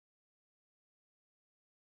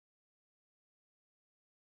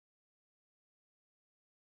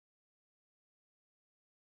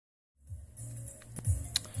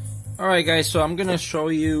Alright guys, so I'm gonna show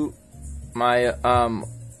you my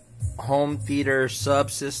home theater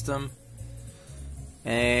subsystem,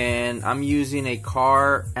 and I'm using a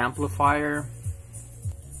car amplifier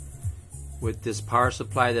with this power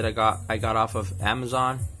supply that I got off of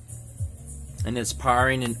Amazon, and it's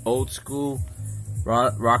powering an old school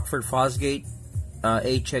Rockford Fosgate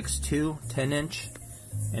HX2 10-inch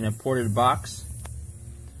in a ported box.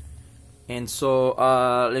 And so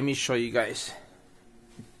let me show you guys.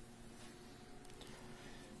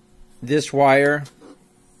 This wire,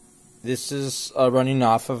 this is running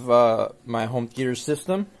off of my home theater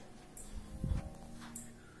system,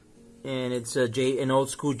 and it's an old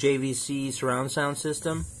school JVC surround sound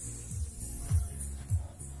system.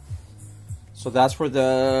 So that's where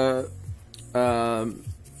the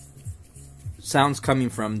sound's coming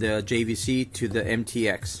from, the JVC to the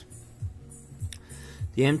MTX.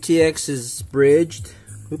 The MTX is bridged.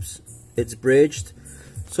 Oops, it's bridged.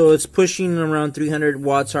 So it's pushing around 300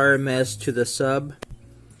 watts RMS to the sub,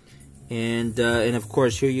 and of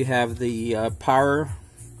course here you have the power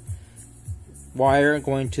wire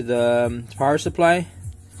going to the power supply.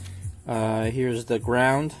 Here's the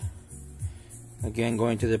ground, again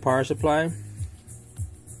going to the power supply,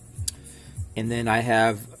 and then I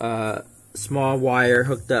have a small wire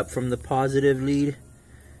hooked up from the positive lead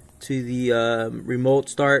to the remote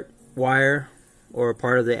start wire, or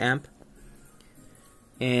part of the amp.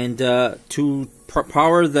 And to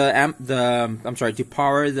power the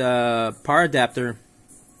power adapter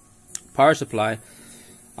power supply,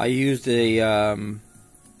 I used a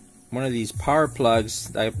one of these power plugs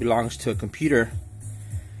that belongs to a computer.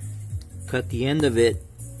 Cut the end of it,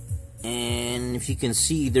 and if you can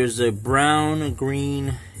see, there's a brown, a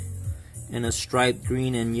green, and a striped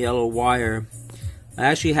green and yellow wire. I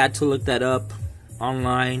actually had to look that up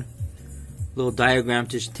online. Little diagram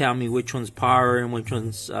to tell me which one's power and which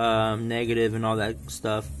one's negative and all that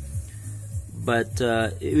stuff, but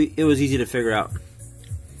it was easy to figure out.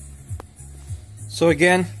 So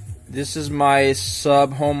again, this is my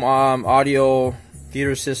sub home audio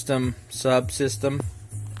theater system subsystem,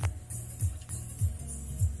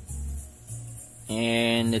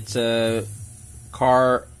 and it's a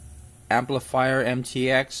car amplifier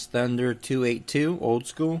MTX Thunder 282 old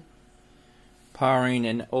school, powering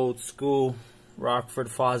an old school Rockford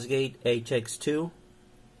Fosgate HX2,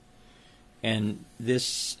 and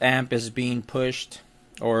this amp is being pushed,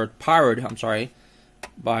 or powered, I'm sorry,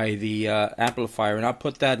 by the amplifier, and I'll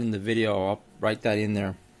put that in the video. I'll write that in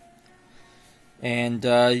there, and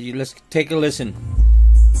let's take a listen.